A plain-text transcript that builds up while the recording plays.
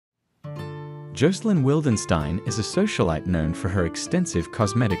Jocelyn Wildenstein is a socialite known for her extensive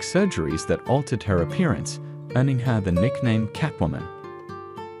cosmetic surgeries that altered her appearance, earning her the nickname Catwoman.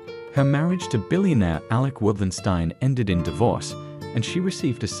 Her marriage to billionaire Alec Wildenstein ended in divorce, and she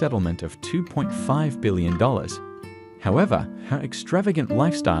received a settlement of $2.5 billion. However, her extravagant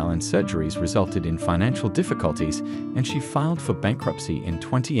lifestyle and surgeries resulted in financial difficulties, and she filed for bankruptcy in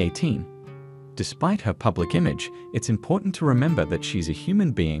 2018. Despite her public image, it's important to remember that she's a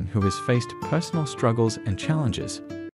human being who has faced personal struggles and challenges.